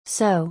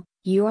So,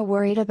 you are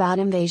worried about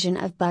invasion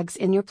of bugs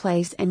in your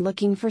place and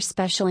looking for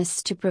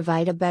specialists to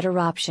provide a better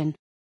option.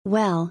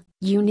 Well,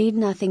 you need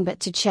nothing but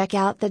to check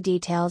out the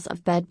details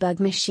of bedbug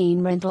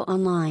machine rental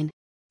online.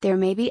 There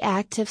may be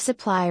active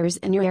suppliers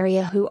in your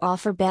area who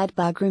offer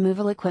bedbug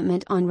removal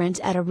equipment on rent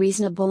at a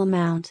reasonable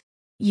amount.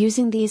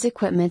 Using these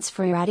equipments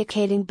for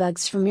eradicating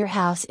bugs from your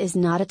house is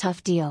not a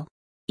tough deal.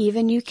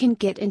 Even you can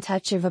get in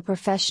touch with a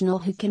professional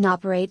who can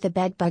operate the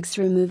bedbugs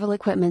removal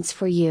equipments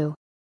for you.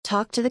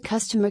 Talk to the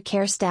customer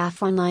care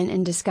staff online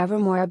and discover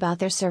more about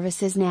their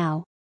services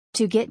now.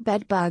 To get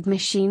bedbug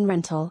machine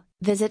rental,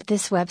 visit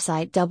this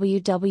website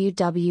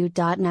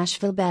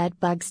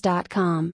www.nashvillebedbugs.com.